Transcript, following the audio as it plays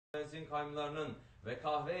müezzin kaymlarının ve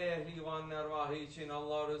kahve ehli ivanın ervahı için,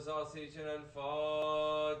 Allah rızası için El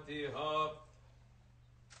Fatiha.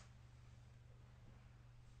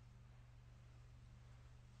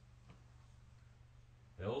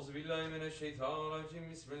 Euzubillahimineşşeytanirracim.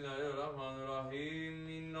 Bismillahirrahmanirrahim.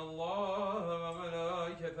 İnnallâhe ve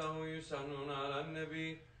melâiketehu yusallûne alen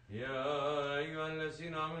nebi. Ya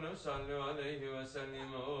eyyühellezîne âmenû sallu aleyhi ve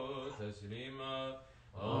sellimû teslîmâ.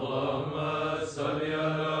 Allahümme salli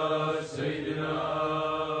ala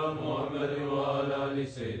seyyidina Muhammed ve ala ali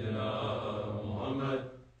seyyidina Muhammed.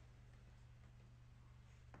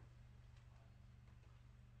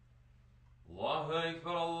 Allahu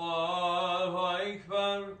Ekber, Allahu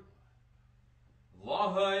Ekber,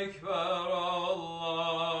 Allahu Ekber,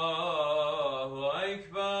 Allahu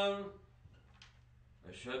Ekber.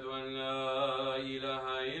 Eşhedü en la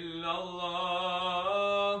ilahe illallah.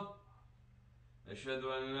 Eşhedü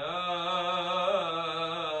en la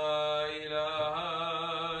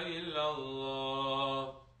ilahe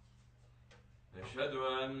illallah. Eşhedü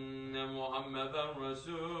enne Muhammeden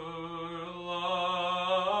Resulullah.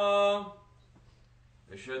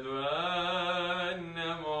 Eşhedü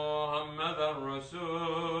enne Muhammeden Resulullah.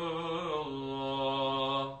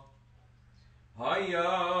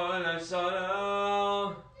 Hayya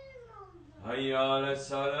ale's-salah. Hayya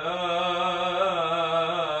ale's-salah.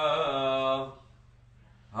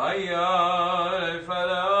 Hayya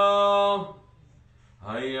alel-felah.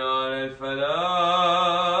 Hayya alel-felah.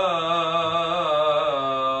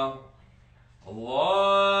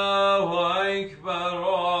 Allahu Ekber,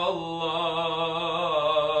 Allahu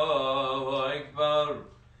Ekber.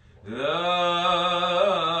 La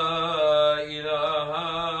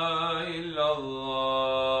ilahe illallah.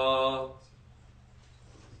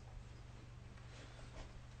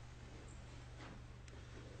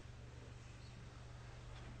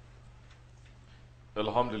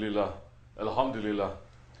 Elhamdülillah, elhamdülillah,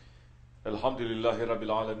 elhamdülillahi rabbil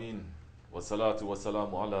alemin, ve salatu ve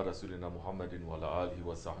selamu ala Resulina Muhammedin ve ala alihi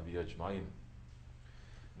ve sahbihi ecmain.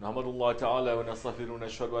 Nahmadullahi Teala ve nestağfiruhu,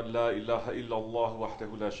 neşhedü en la ilahe illallah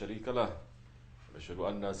vahdehu la şerike leh, ve neşhedü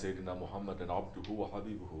enne seyyidina Muhammeden abduhu ve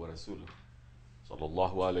habibuhu ve resuluhu,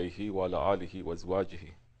 sallallahu aleyhi ve ala alihi ve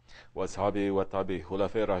ezvacihi, ve ashabihi ve tabihi,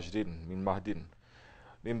 hulafâ-i raşidin, min mahdin,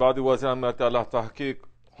 min ba'di ve zâmmeti ala tahkik,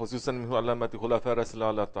 hususan min alamati hulafâ Resulü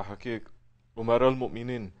ala tahkik, umara'l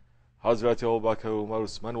mu'minin, Hazreti Ebu Bekir, Umar,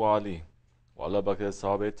 Osman ve Ali, ve ala bakir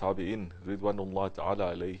sahabe tabi'in, ridvanullahi teala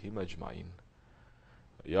aleyhim ecmain.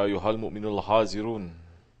 Ya eyyuhal mu'minul hazirun,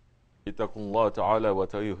 ittakullaha teala ve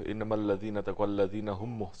tayyuh, innemellezîne tekvellezîne hum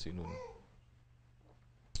muhsinun.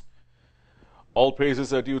 All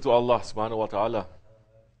praises are due to Allah subhanahu wa ta'ala.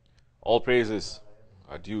 All praises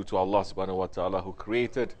are due to Allah subhanahu wa ta'ala, who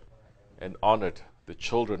created and honored the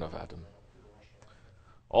children of Adam.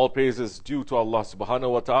 All praises due to Allah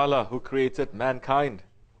subhanahu wa ta'ala, who created mankind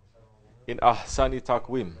in ahsani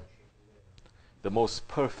taqwim, the most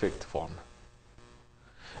perfect form,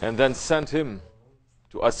 and then sent him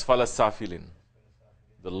to asfala safilin,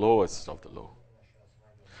 the lowest of the low.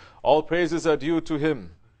 All praises are due to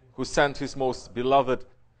him who sent his most beloved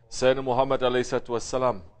Sayyidina Muhammad alayhi salatu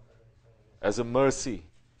wassalam as a mercy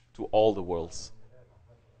to all the worlds.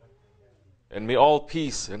 And may all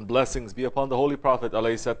peace and blessings be upon the Holy Prophet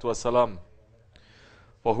alayhi salatu wassalam,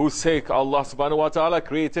 for whose sake Allah subhanahu wa ta'ala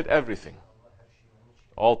created everything.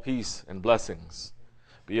 All peace and blessings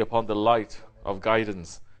be upon the light of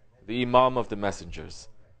guidance, the Imam of the messengers,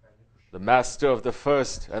 the master of the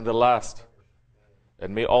first and the last.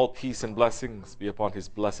 And may all peace and blessings be upon his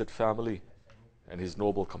blessed family and his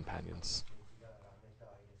noble companions.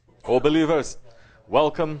 O believers,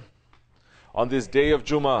 welcome on this day of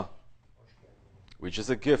Jummah, which is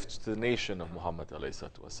a gift to the nation of Muhammad alayhi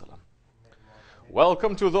salatu wasalam.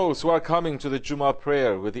 Welcome to those who are coming to the Jummah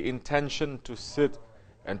prayer with the intention to sit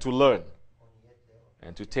and to learn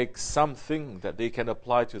and to take something that they can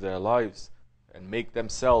apply to their lives and make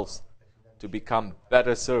themselves to become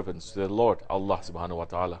better servants to their Lord Allah subhanahu wa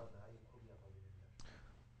ta'ala.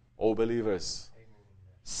 O believers,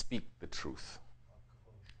 speak the truth.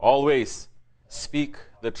 Always speak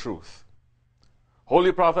the truth.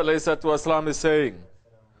 Holy Prophet ﷺ is saying,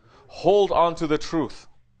 hold on to the truth,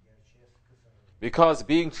 because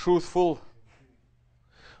being truthful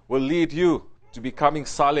will lead you to becoming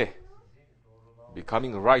salih,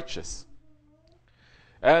 becoming righteous.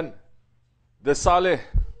 And the salih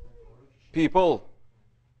people,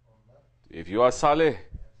 if you are salih,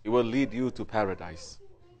 it will lead you to paradise.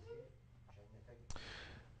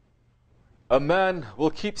 A man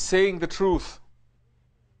will keep saying the truth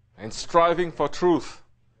and striving for truth,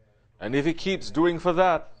 and if he keeps doing for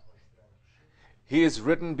that, he is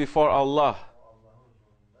written before Allah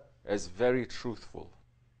as very truthful,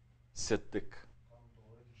 Siddiq.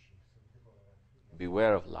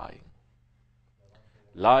 Beware of lying.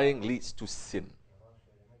 Lying leads to sin,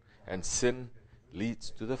 and sin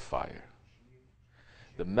leads to the fire.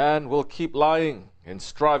 The man will keep lying and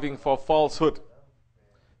striving for falsehood.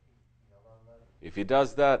 If he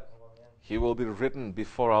does that, he will be written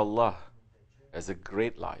before Allah as a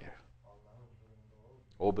great liar.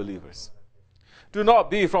 O believers, do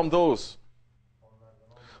not be from those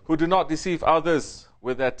who do not deceive others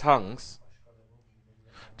with their tongues.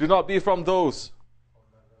 Do not be from those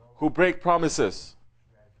who break promises.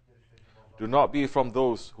 Do not be from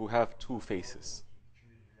those who have two faces.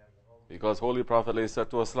 Because Holy Prophet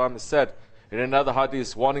ﷺ said in another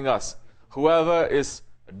hadith warning us, whoever is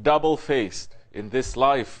double-faced in this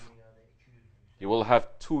life, he will have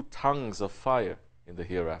two tongues of fire in the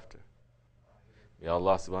hereafter. May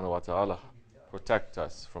Allah subhanahu wa ta'ala protect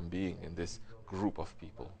us from being in this group of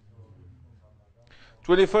people.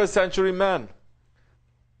 21st century man,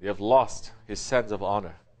 they have lost his sense of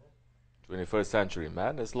honor. 21st century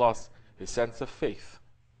man has lost his sense of faith.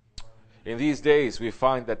 In these days, we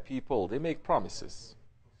find that people, they make promises.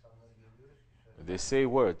 They say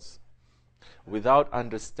words without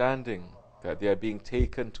understanding that they are being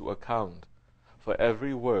taken to account for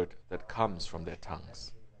every word that comes from their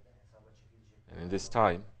tongues. And in this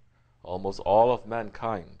time, almost all of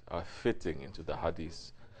mankind are fitting into the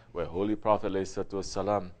hadith where Holy Prophet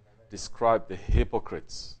ﷺ described the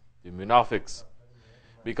hypocrites, the munafiqs,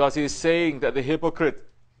 because he is saying that the hypocrite,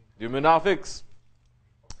 the munafiqs,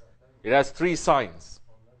 it has three signs,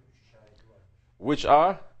 which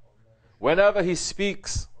are, whenever he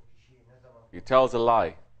speaks, he tells a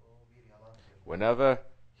lie. Whenever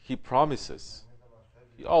he promises,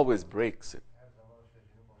 he always breaks it.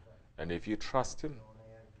 And if you trust him,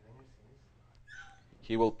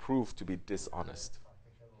 he will prove to be dishonest.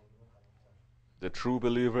 The true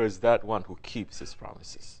believer is that one who keeps his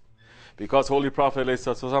promises. Because Holy Prophet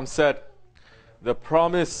ﷺ said, the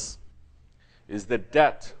promise is the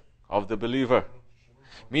debt of the believer.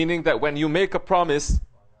 Meaning that when you make a promise,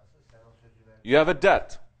 you have a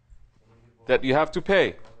debt that you have to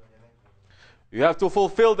pay. You have to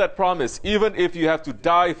fulfill that promise. Even if you have to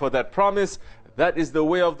die for that promise, that is the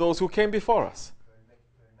way of those who came before us.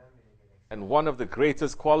 And one of the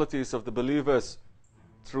greatest qualities of the believers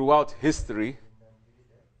throughout history,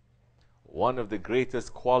 one of the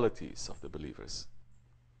greatest qualities of the believers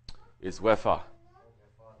is wafa,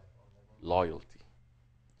 loyalty.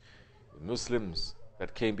 The Muslims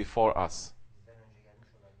that came before us,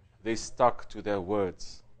 they stuck to their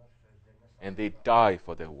words and they die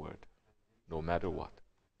for their word, no matter what.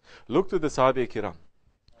 Look to the Sahaba Kiram.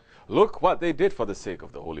 Look what they did for the sake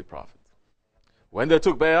of the Holy Prophet. When they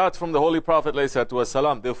took bayat from the Holy Prophet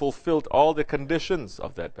ﷺ, they fulfilled all the conditions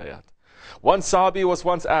of that bayat. One Sahabi was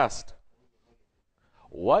once asked,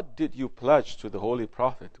 what did you pledge to the Holy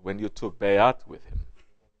Prophet when you took bayat with him?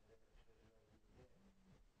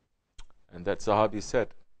 And that Sahabi said,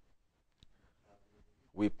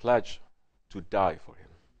 we pledge to die for him.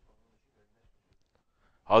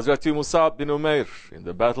 Hazrat Musab bin Umair in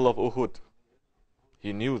the battle of Uhud,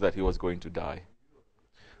 he knew that he was going to die.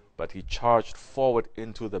 But he charged forward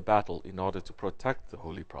into the battle in order to protect the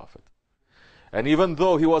Holy Prophet. And even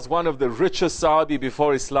though he was one of the richest Sahabi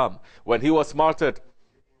before Islam, when he was martyred,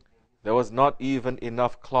 there was not even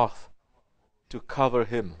enough cloth to cover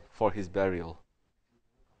him for his burial.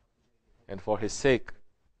 And for his sake,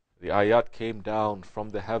 the ayat came down from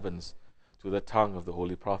the heavens to the tongue of the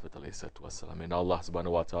Holy Prophet ﷺ. And Allah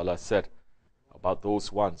subhanahu wa ta'ala said about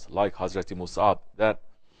those ones, like Hazrat Musab, that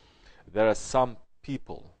there are some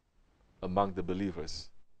people among the believers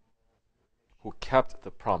who kept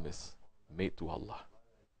the promise made to Allah.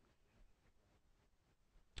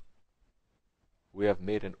 We have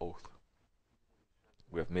made an oath.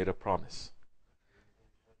 We have made a promise.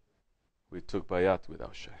 We took bayat with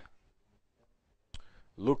our Shaykh.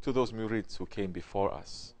 Look to those murids who came before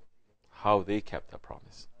us, how they kept their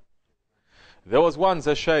promise. There was once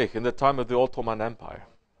a Shaykh in the time of the Ottoman Empire,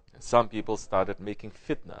 and some people started making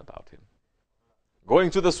fitna about him.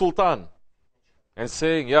 Going to the Sultan and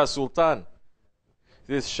saying, Ya Sultan,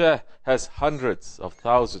 this Shaykh has hundreds of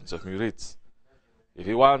thousands of murids. If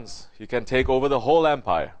he wants, he can take over the whole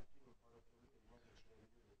empire.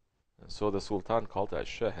 And so the Sultan called that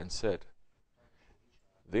Shaykh and said,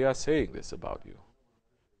 they are saying this about you.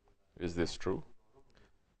 Is this true?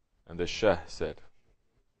 And the Shaykh said,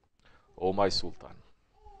 O my Sultan,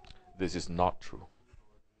 this is not true.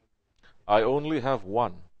 I only have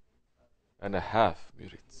 1.5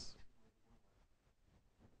 murids.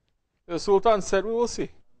 The Sultan said, we will see.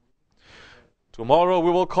 Tomorrow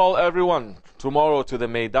we will call everyone tomorrow to the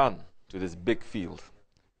Maidan, to this big field.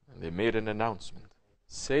 And they made an announcement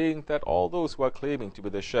saying that all those who are claiming to be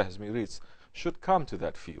the Sheikh's murids should come to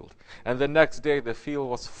that field. And the next day the field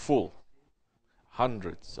was full.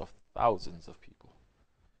 Hundreds of thousands of people.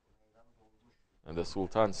 And the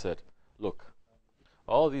Sultan said, look,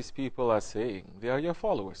 all these people are saying they are your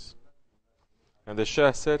followers. And the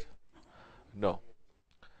Sheikh said, no,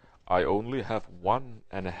 I only have 1.5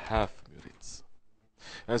 murids.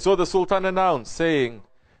 And so the Sultan announced, saying,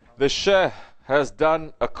 the Sheikh has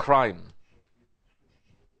done a crime.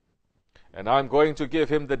 And I'm going to give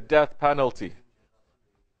him the death penalty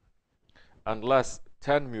unless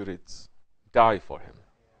 10 murids die for him.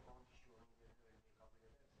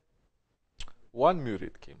 One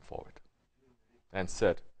murid came forward and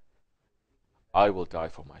said, I will die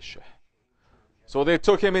for my Sheikh. So they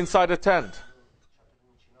took him inside a tent.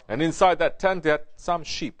 And inside that tent they had some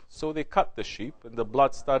sheep. So they cut the sheep and the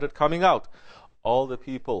blood started coming out. All the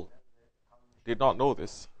people did not know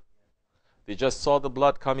this. They just saw the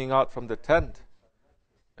blood coming out from the tent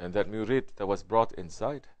and that murid that was brought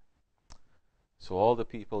inside. So all the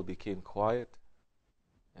people became quiet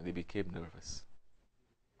and they became nervous.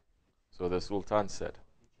 So the Sultan said,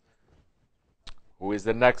 who is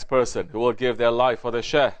the next person who will give their life for the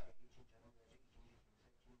Sheikh?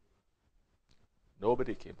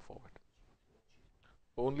 Nobody came forward.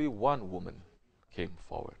 Only one woman came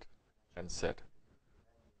forward and said,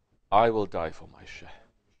 I will die for my Sheikh.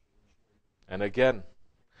 And again,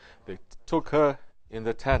 they took her in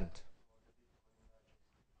the tent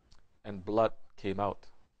and blood came out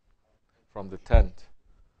from the tent,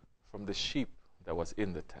 from the sheep that was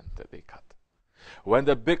in the tent that they cut. When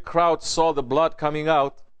the big crowd saw the blood coming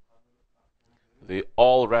out, they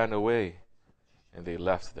all ran away and they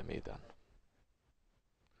left the Maidan.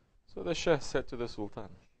 So the Sheikh said to the Sultan,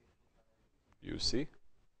 you see,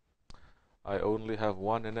 I only have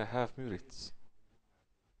 1.5 murids.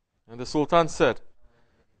 And the Sultan said,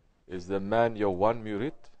 is the man your 1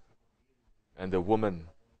 murid and the woman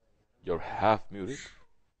your half murid?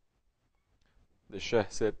 The Sheikh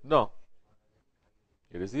said, no,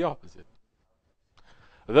 it is the opposite.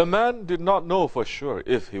 The man did not know for sure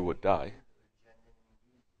if he would die.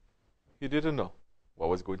 He didn't know what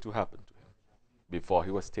was going to happen to him before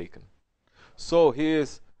he was taken. So he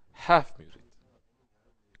is half murid.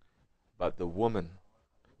 But the woman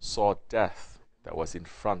saw death that was in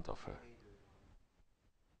front of her.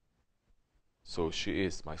 So she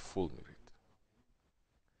is my full murid.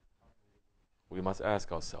 We must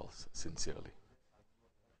ask ourselves sincerely,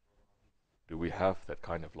 do we have that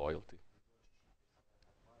kind of loyalty?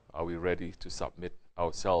 Are we ready to submit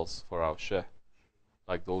ourselves for our Sheikh,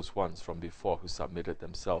 like those ones from before who submitted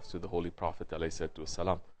themselves to the Holy Prophet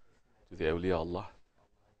ﷺ, to the awliya Allah?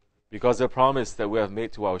 Because the promise that we have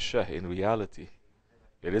made to our Sheikh, in reality,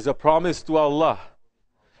 it is a promise to Allah.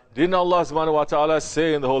 Didn't Allah subhanahu wa ta'ala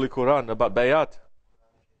say in the Holy Quran about bayat?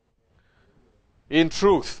 In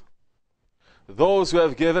truth, those who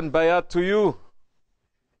have given bayat to you,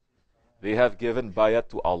 they have given bayat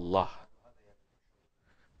to Allah.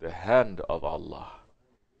 The hand of Allah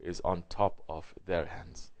is on top of their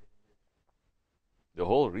hands. The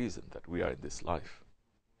whole reason that we are in this life,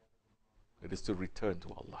 it is to return to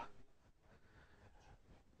Allah.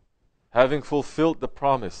 Having fulfilled the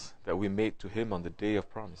promise that we made to Him on the day of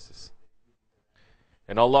promises.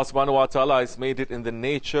 And Allah subhanahu wa ta'ala has made it in the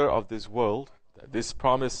nature of this world that this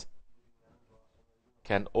promise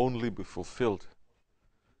can only be fulfilled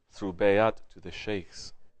through bayat to the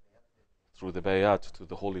sheikhs, through the bayat to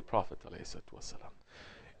the Holy Prophet ﷺ.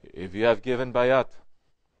 If you have given bayat,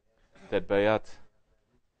 that bayat,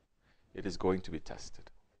 it is going to be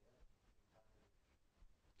tested.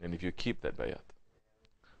 And if you keep that bayat,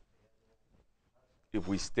 if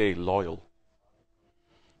we stay loyal,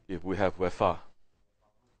 if we have wafa,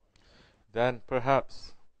 then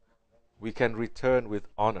perhaps we can return with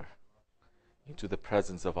honor into the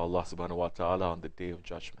presence of Allah subhanahu wa ta'ala on the day of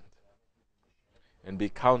judgment and be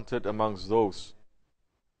counted amongst those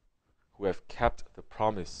who have kept the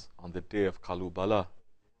promise on the day of Kalubala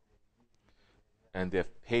and they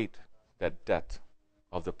have paid that debt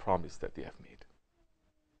of the promise that they have made.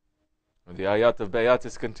 And the ayat of bayat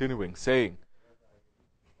is continuing, saying,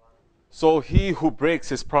 so he who breaks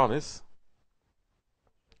his promise,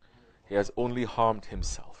 he has only harmed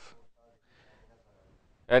himself.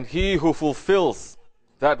 And he who fulfills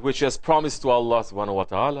that which he has promised to Allah subhanahu wa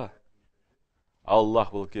ta'ala, Allah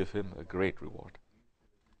will give him a great reward.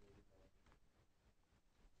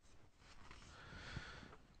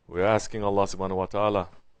 We're asking Allah subhanahu wa ta'ala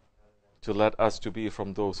to let us to be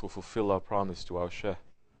from those who fulfill our promise to our Shaykh,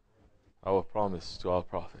 our promise to our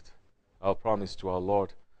Prophet, our promise to our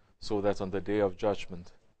Lord, so that on the day of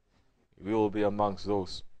judgment we will be amongst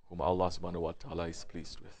those whom Allah subhanahu wa ta'ala is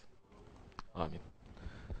pleased with. Ameen.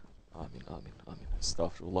 Ameen, ameen, ameen.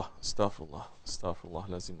 Astaghfirullah, astaghfirullah, astaghfirullah,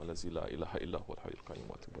 lazim alazi la ilaha illa huwa al-hayyul qayyum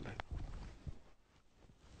wa atubu ilayh.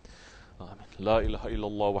 آمين. لا إله إلا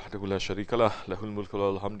الله وحده لا شريك له له الملك وله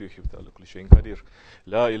الحمد يحيي ويميت على كل شيء قدير.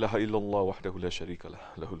 لا إله إلا الله وحده لا شريك له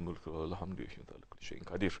له الملك وله الحمد يحيي ويميت على كل شيء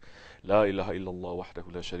قدير. لا إله إلا الله وحده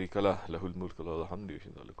لا شريك له له الملك وله الحمد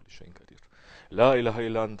يحيي ويميت على كل شيء قدير. لا إله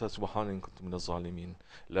إلا أنت سبحانك إن كنت من الظالمين.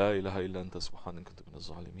 لا إله إلا أنت سبحانك إن كنت من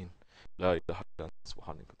الظالمين. لا إله إلا أنت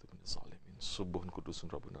سبحانك إن كنت من الظالمين. سبح قدوس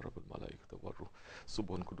ربنا رب الملائكة والروح.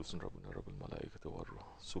 سبح قدوس ربنا رب الملائكة والروح.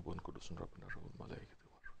 سبح قدوس ربنا رب الملائكة.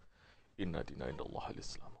 إنا دينا عند الله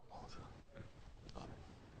الإسلام.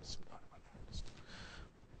 بسم الله الرحمن الرحيم.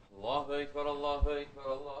 الله أكبر الله أكبر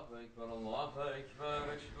الله أكبر الله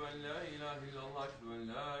أكبر. أشهد أن لا إله إلا الله أشهد أن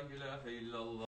لا إله إلا الله.